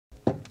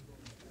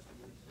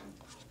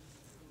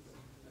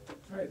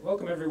All right,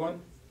 welcome everyone.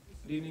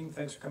 Good evening,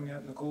 thanks for coming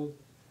out in the cold.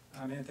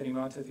 I'm Anthony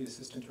Mata, the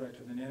Assistant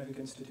Director of the Nanovic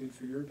Institute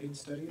for European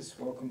Studies.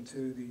 Welcome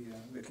to the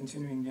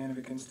continuing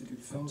Nanovic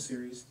Institute film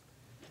series,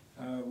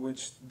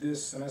 which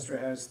this semester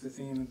has the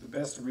theme of the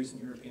best of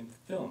recent European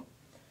film.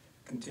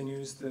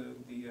 Continues the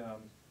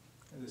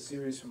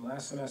series from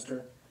last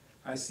semester.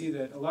 I see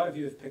that a lot of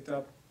you have picked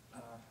up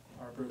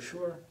our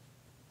brochure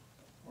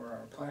or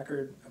our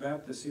placard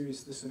about the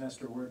series this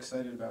semester. We're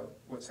excited about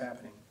what's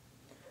happening.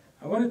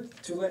 I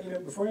wanted to let you know,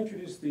 before I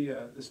introduce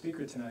the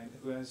speaker tonight,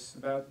 who has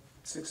about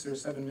 6 or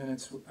 7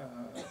 minutes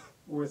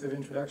worth of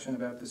introduction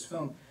about this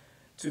film,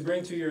 to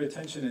bring to your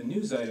attention a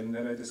news item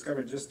that I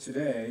discovered just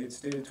today.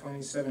 It's dated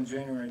 27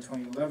 January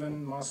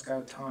 2011,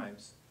 Moscow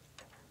Times.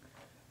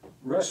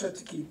 Russia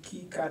to keep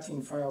key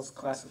Katyn files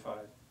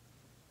classified.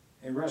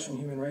 A Russian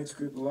human rights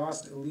group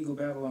lost a legal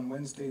battle on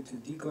Wednesday to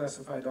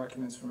declassify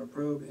documents from a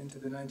probe into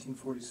the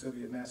 1940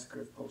 Soviet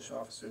massacre of Polish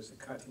officers at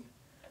Katyn.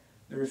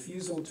 The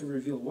refusal to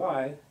reveal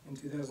why, in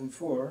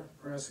 2004,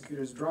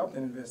 prosecutors dropped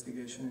an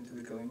investigation into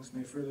the killings,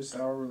 may further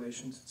sour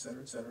relations,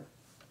 etc., etc.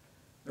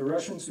 The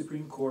Russian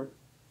Supreme Court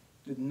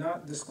did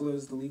not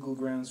disclose the legal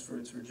grounds for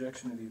its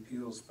rejection of the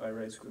appeals by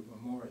rights group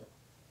Memorial.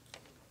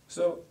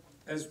 So,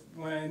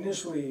 when I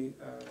initially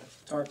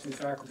talked to the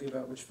faculty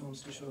about which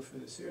films to show for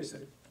this series,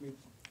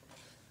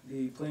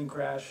 the plane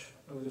crash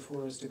over the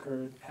forest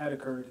had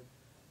occurred.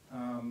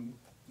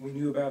 We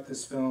knew about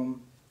this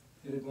film.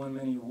 It had won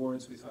many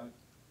awards. We thought,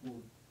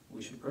 well,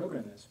 we should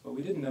program this, but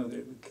we didn't know that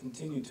it would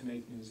continue to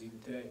make news even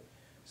today.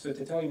 So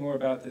to tell you more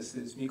about this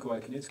is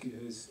Mikolaj Kunicki,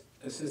 who is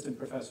Assistant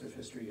Professor of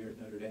History here at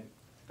Notre Dame.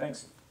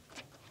 Thanks.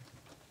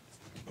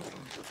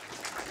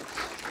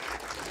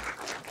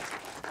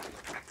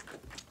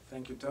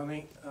 Thank you,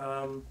 Tony.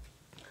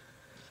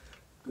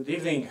 Good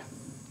evening.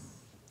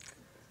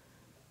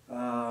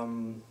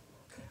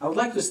 I would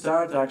like to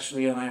start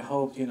actually, and I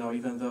hope,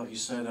 even though he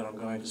said that I'm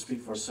going to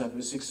speak for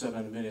 6,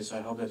 7 minutes, I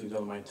hope that you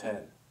don't mind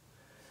 10.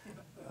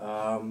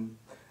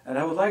 And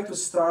I would like to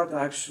start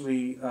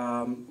actually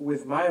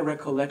with my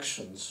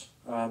recollections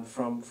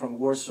from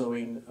Warsaw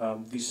in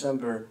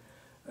December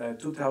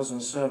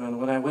 2007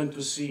 when I went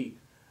to see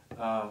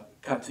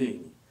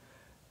Katyn.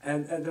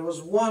 And there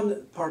was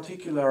one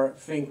particular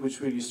thing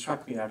which really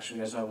struck me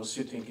actually as I was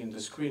sitting in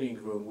the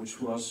screening room,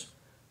 which was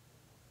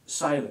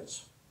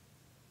silence,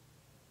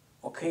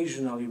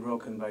 occasionally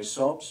broken by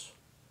sobs,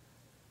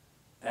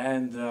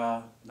 and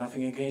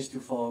nothing against you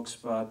folks,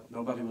 but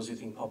nobody was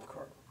eating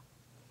popcorn.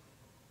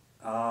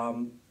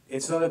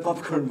 It's not a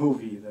popcorn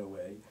movie in a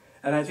way,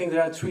 and I think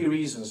there are 3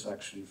 reasons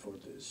actually for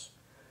this.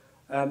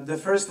 The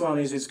first one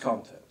is its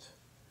content,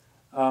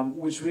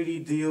 which really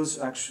deals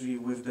actually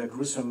with the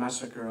gruesome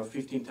massacre of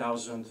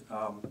 15,000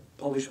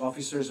 Polish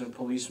officers and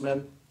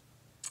policemen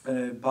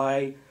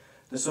by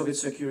the Soviet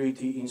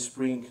security in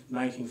spring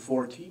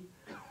 1940.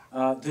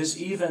 This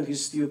event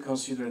is still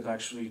considered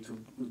actually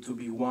to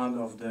be one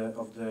of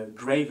the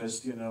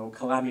gravest,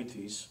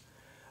 calamities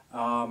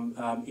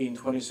in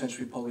 20th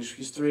century Polish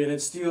history, and it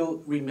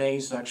still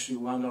remains actually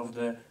one of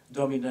the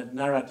dominant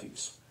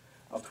narratives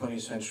of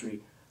 20th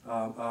century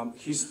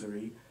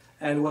history.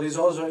 And what is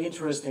also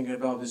interesting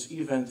about this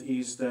event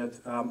is that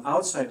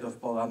outside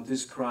of Poland,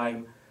 this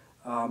crime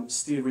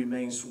still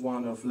remains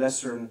one of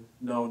lesser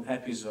known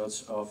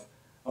episodes of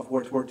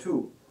World War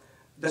II.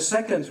 The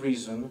second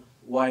reason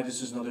why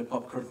this is not a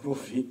popcorn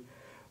movie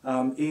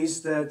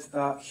is that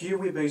here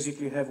we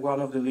basically have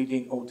one of the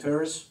leading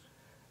auteurs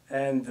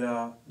and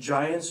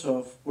giants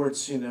of world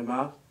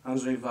cinema,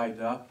 Andrzej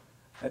Wajda,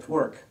 at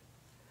work.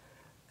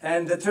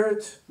 And the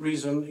third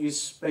reason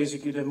is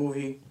basically the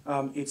movie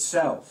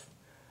itself,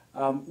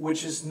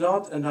 which is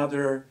not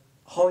another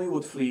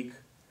Hollywood flick,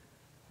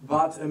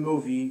 but a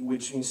movie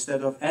which,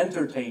 instead of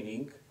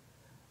entertaining,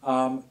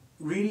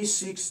 really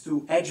seeks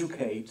to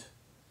educate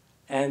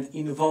and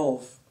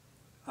involve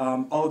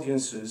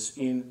audiences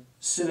in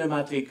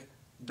cinematic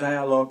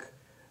dialogue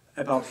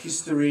about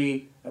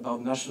history,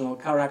 about national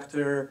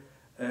character,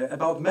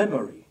 about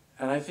memory.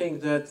 And I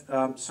think that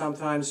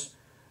sometimes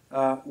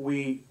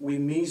we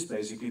miss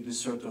basically this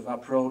sort of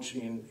approach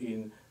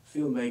in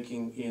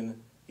filmmaking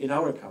in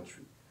our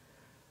country.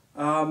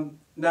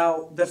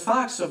 Now, the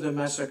facts of the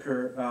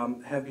massacre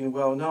have been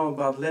well known,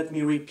 but let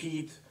me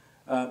repeat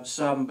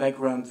some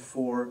background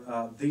for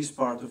this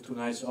part of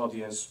tonight's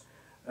audience,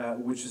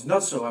 which is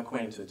not so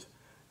acquainted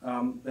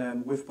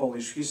with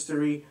Polish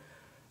history.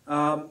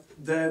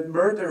 The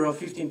murder of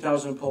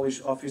 15,000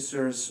 Polish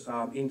officers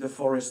in the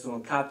forest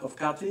of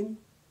Katyn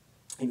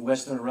in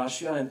western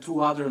Russia and 2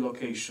 other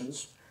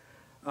locations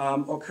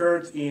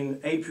occurred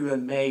in April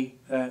and May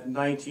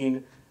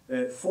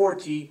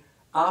 1940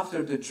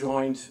 after the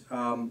joint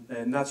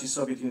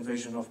Nazi-Soviet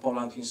invasion of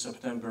Poland in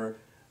September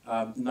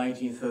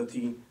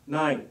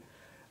 1939.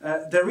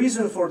 The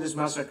reason for this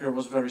massacre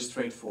was very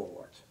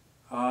straightforward.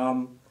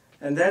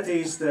 And that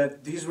is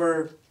that these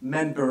were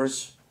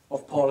members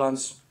of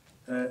Poland's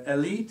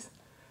elite,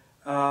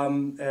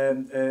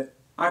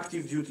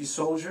 active duty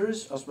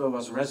soldiers as well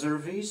as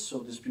reservists. So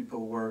these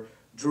people were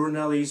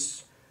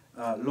journalists,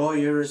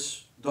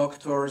 lawyers,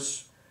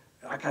 doctors,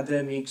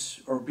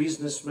 academics or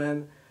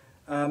businessmen.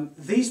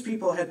 These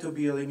people had to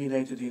be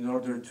eliminated in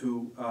order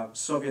to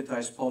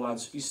Sovietize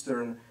Poland's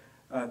eastern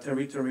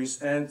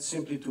territories and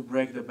simply to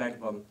break the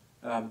backbone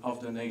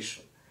of the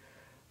nation.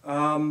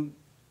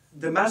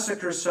 The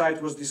massacre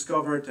site was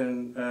discovered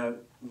and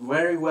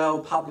very well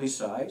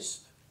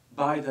publicized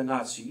by the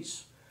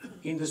Nazis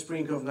in the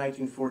spring of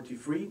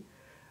 1943.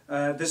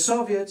 The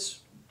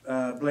Soviets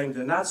blamed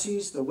the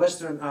Nazis. The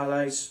Western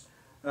Allies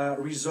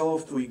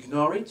resolved to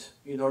ignore it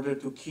in order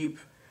to keep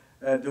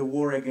the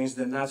war against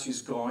the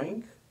Nazis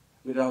going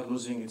without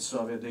losing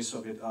their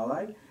Soviet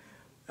ally.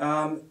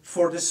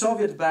 For the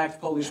Soviet-backed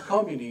Polish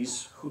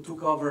communists who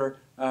took over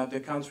the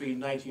country in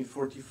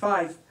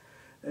 1945,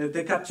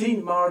 the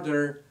Katyn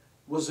murder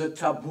was a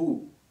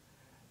taboo.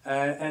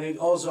 And it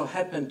also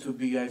happened to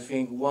be, I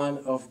think, one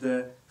of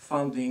the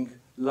founding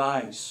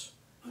lies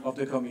of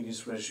the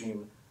communist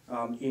regime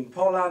in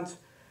Poland.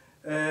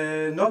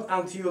 Not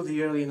until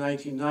the early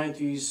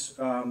 1990s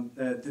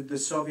did the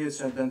Soviets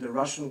and then the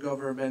Russian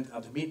government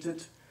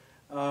admitted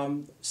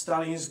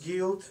Stalin's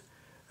guilt.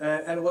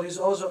 And what is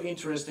also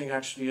interesting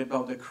actually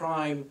about the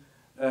crime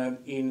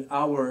in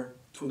our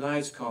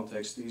tonight's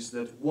context is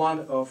that one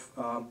of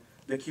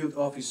the killed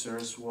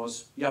officers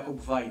was Jakub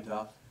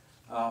Wajda,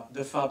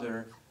 the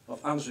father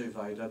of Andrzej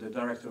Wajda, the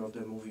director of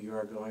the movie you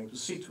are going to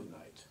see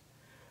tonight.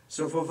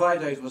 So for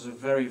Wajda it was a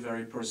very,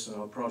 very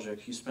personal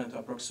project. He spent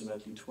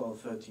approximately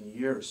 12-13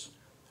 years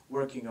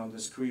working on the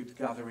script,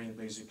 gathering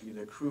basically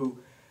the crew,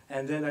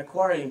 and then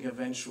acquiring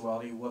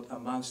eventually what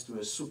amounts to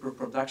a super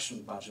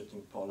production budget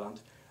in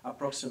Poland,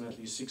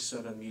 approximately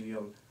 $6-7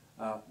 million.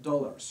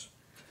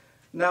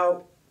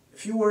 Now, a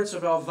few words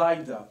about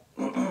Wajda.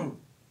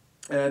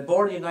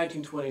 Born in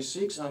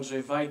 1926,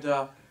 Andrzej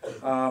Wajda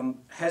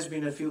has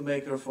been a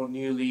filmmaker for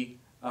nearly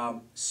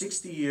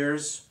 60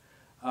 years.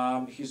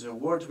 He's a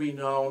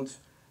world-renowned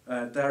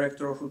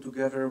director who,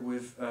 together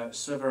with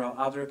several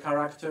other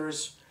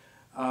characters,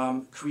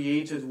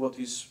 created what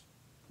is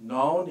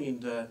known in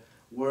the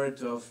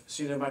world of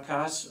cinema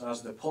cast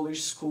as the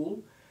Polish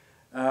School.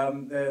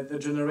 The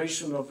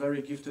generation of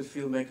very gifted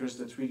filmmakers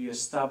that really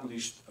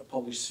established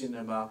Polish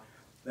cinema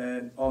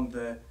on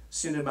the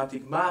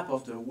cinematic map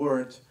of the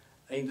world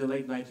in the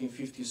late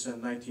 1950s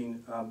and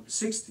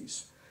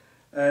 1960s.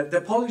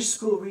 The Polish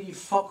School really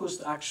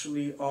focused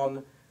actually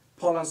on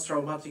Poland's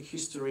traumatic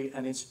history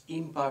and its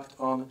impact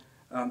on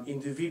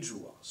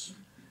individuals.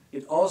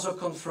 It also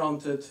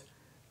confronted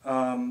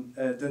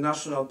the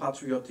national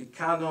patriotic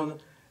canon.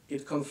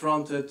 It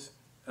confronted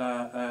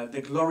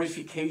the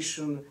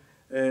glorification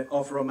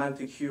of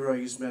romantic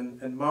heroism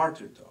and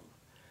martyrdom.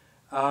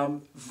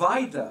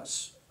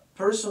 Wajda's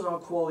personal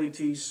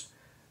qualities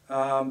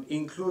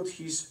include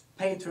his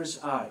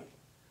painter's eye.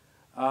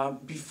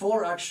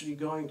 Before actually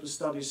going to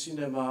study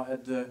cinema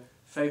at the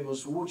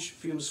famous Łódź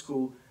Film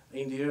School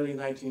in the early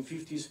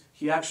 1950s,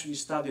 he actually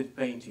studied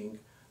painting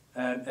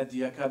at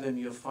the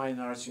Academy of Fine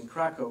Arts in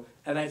Krakow,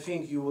 and I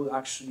think you will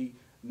actually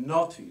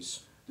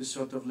notice this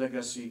sort of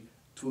legacy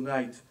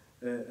tonight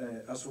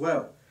as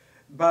well.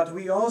 But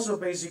we also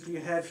basically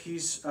have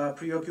his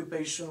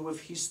preoccupation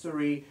with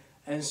history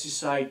and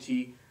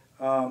society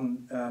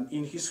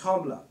in his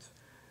homeland.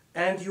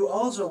 And you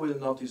also will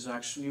notice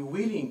actually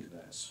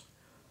willingness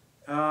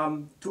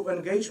to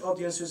engage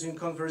audiences in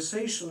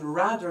conversation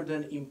rather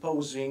than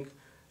imposing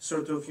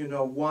sort of,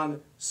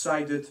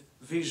 one-sided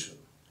vision.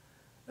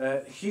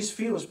 His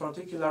films,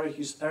 particularly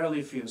his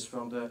early films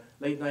from the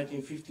late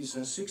 1950s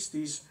and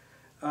 60s,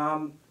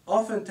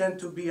 often tend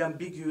to be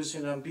ambiguous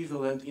and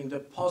ambivalent in the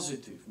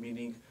positive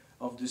meaning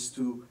of these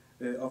two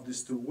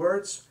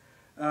words.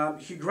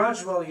 He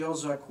gradually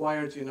also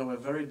acquired, a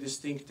very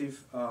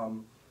distinctive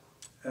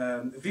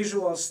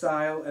visual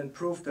style and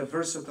proved a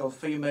versatile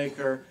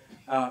filmmaker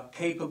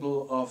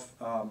capable of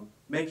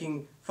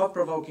making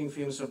thought-provoking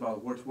films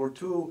about World War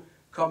II,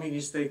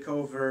 communist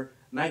takeover,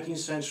 19th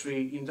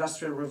century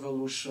industrial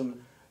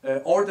revolution,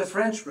 or the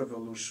French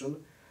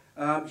Revolution.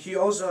 He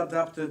also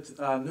adapted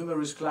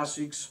numerous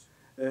classics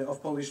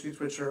of Polish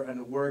literature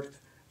and worked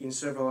in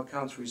several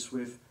countries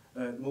with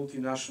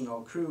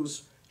multinational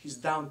crews. His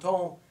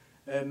Danton,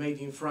 made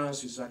in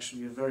France, is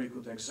actually a very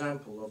good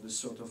example of this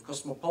sort of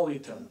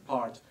cosmopolitan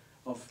part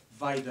of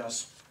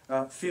Wajda's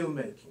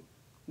filmmaking.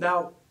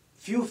 Now,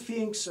 few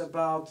things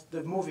about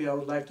the movie I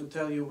would like to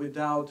tell you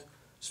without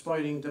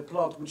spoiling the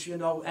plot, which you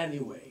know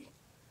anyway,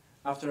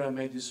 after I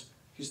made these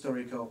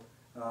historical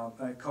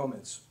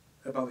comments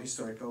about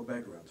historical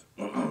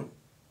background.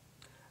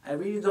 I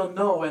really don't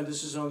know, and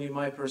this is only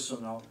my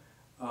personal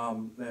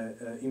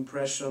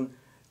impression,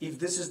 if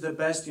this is the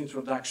best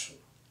introduction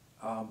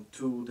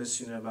to the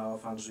cinema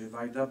of Andrzej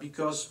Wajda,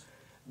 because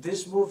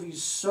this movie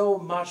is so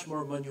much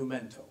more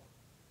monumental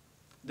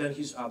than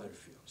his other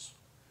films.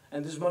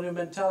 And this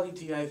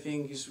monumentality, I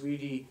think, is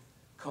really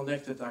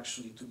connected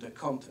actually to the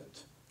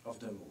content of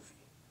the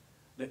movie.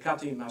 The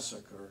Katyn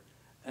massacre,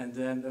 and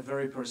then a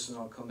very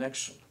personal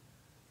connection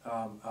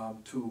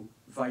to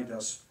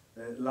Wajda's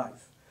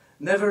life.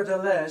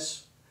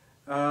 Nevertheless,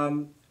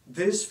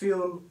 this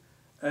film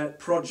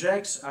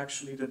projects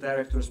actually the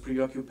director's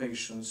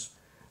preoccupations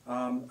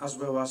as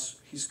well as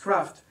his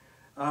craft.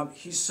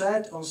 He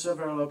said on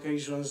several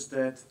occasions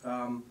that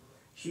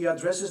he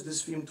addresses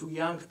this film to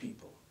young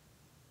people,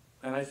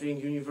 and I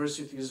think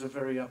university is a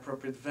very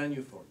appropriate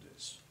venue for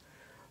this,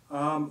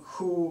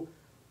 who,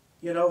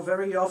 you know,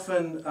 very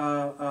often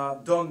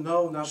don't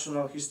know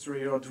national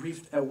history or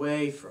drift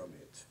away from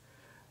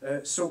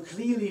it. So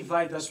clearly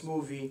Wajda's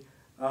movie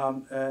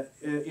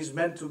is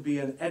meant to be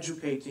an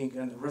educating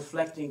and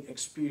reflecting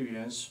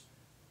experience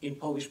in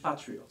Polish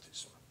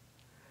patriotism.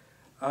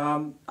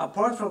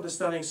 Apart from the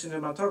stunning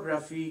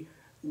cinematography,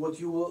 what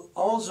you will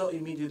also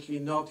immediately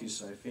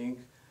notice, I think,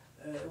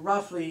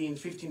 roughly in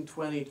 15,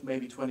 20,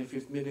 maybe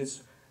 25th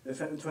minutes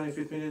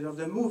of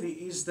the movie,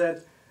 is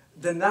that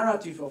the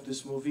narrative of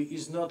this movie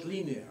is not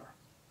linear.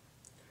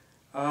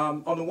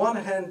 On one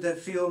hand, the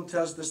film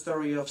tells the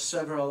story of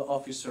several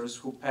officers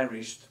who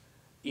perished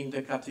in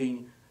the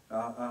Katyn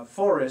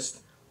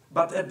forest,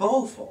 but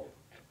above all,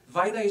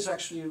 Wajda is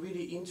actually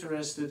really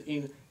interested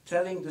in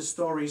telling the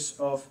stories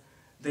of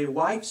their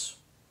wives,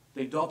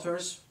 their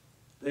daughters,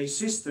 their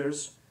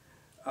sisters,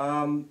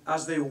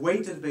 as they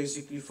waited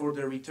basically for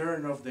the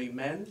return of their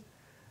men,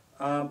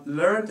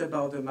 learned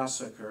about the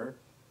massacre,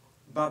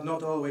 but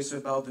not always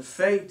about the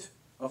fate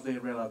of their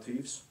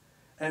relatives,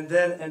 and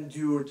then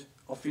endured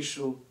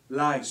official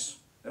lies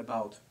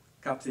about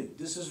Katyn.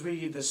 This is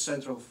really the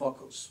central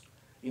focus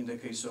in the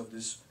case of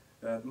this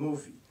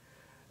movie.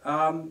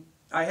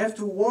 I have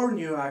to warn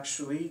you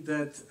actually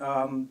that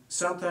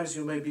sometimes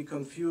you may be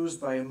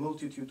confused by a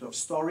multitude of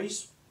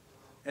stories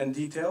and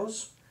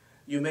details.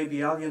 You may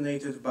be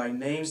alienated by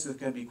names that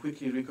can be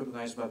quickly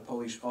recognized by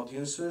Polish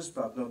audiences,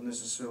 but not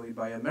necessarily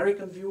by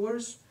American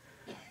viewers.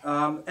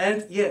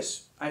 And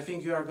yes, I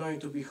think you are going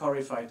to be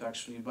horrified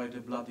actually by the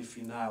bloody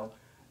finale.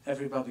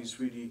 Everybody's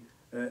really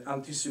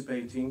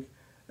anticipating.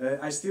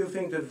 I still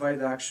think that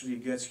Wajda actually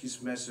gets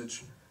his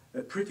message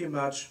pretty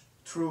much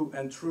true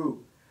and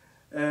true.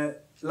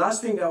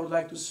 Last thing I would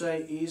like to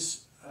say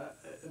is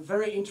a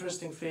very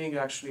interesting thing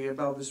actually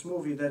about this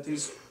movie, that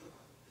is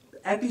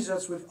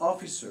episodes with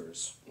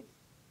officers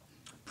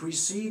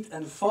precede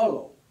and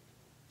follow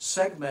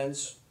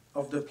segments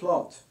of the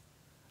plot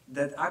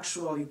that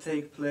actually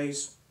take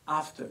place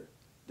after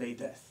their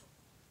death.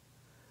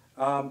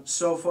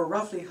 So for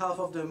roughly half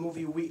of the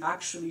movie we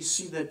actually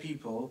see the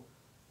people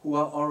who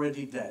are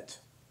already dead,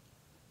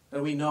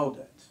 and we know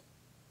that.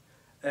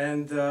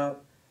 And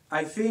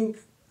I think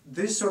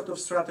this sort of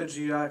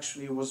strategy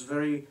actually was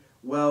very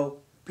well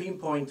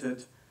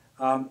pinpointed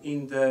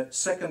in the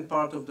second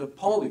part of the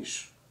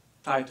Polish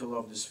title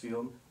of this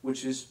film,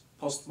 which is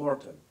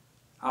Post-Mortem,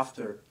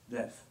 after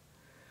death.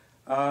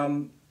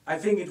 I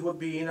think it would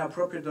be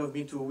inappropriate of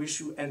me to wish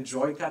you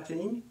enjoy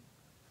Katyn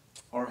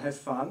or have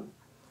fun,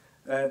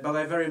 but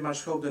I very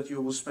much hope that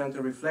you will spend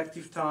a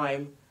reflective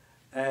time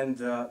and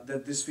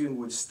that this film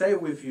will stay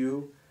with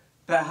you,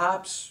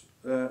 perhaps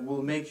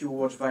will make you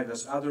watch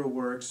Wajda's other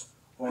works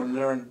or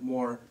learn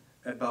more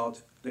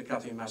about the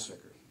Katyn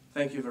massacre.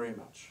 Thank you very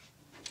much.